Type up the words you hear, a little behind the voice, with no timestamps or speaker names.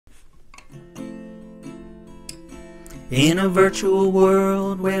In a virtual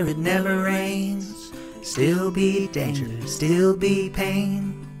world where it never rains, still be danger, still be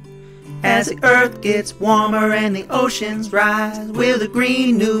pain. As the earth gets warmer and the oceans rise, will the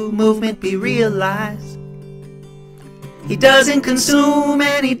green new movement be realized? He doesn't consume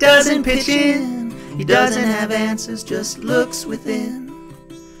and he doesn't pitch in. He doesn't have answers, just looks within.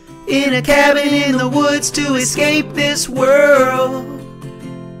 In a cabin in the woods to escape this world,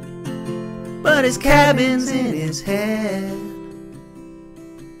 but his cabin's in his head.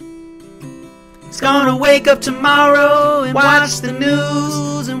 He's gonna wake up tomorrow and watch the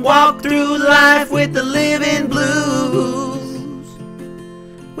news and walk through life with the living blues,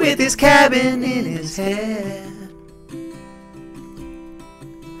 with his cabin in his head.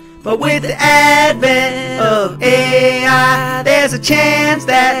 But with the advent of AI, there's a chance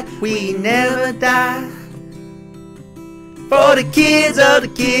that we never die. For the kids of the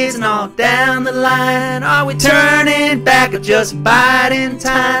kids and all down the line, are we turning back or just biding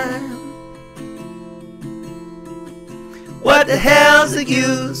time? What the hell's the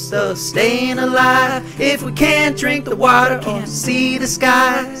use of staying alive if we can't drink the water or see the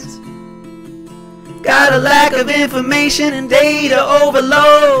skies? Got a lack of information and data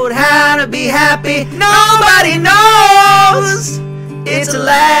overload. How to be happy, nobody knows. It's a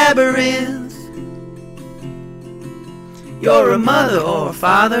labyrinth. You're a mother or a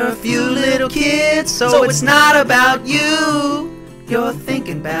father, a few little kids, so it's not about you, you're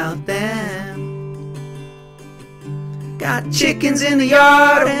thinking about them. Got chickens in the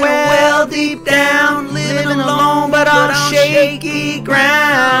yard and a well deep down, living alone but on shaky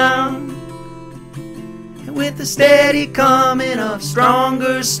ground. With the steady coming of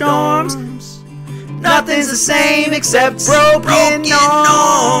stronger storms, nothing's the same except broken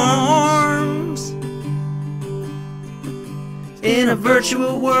norms. In a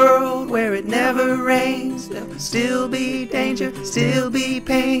virtual world where it never rains, there'll still be danger, still be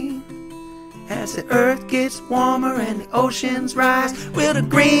pain. As the earth gets warmer and the oceans rise, will the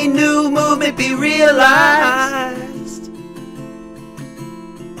green new movement be realized?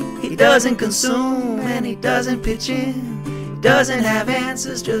 He doesn't consume and he doesn't pitch in. He doesn't have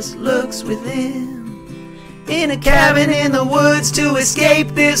answers, just looks within. In a cabin in the woods to escape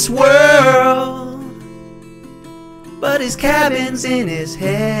this world, but his cabin's in his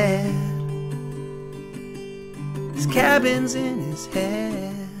head. His cabin's in his head.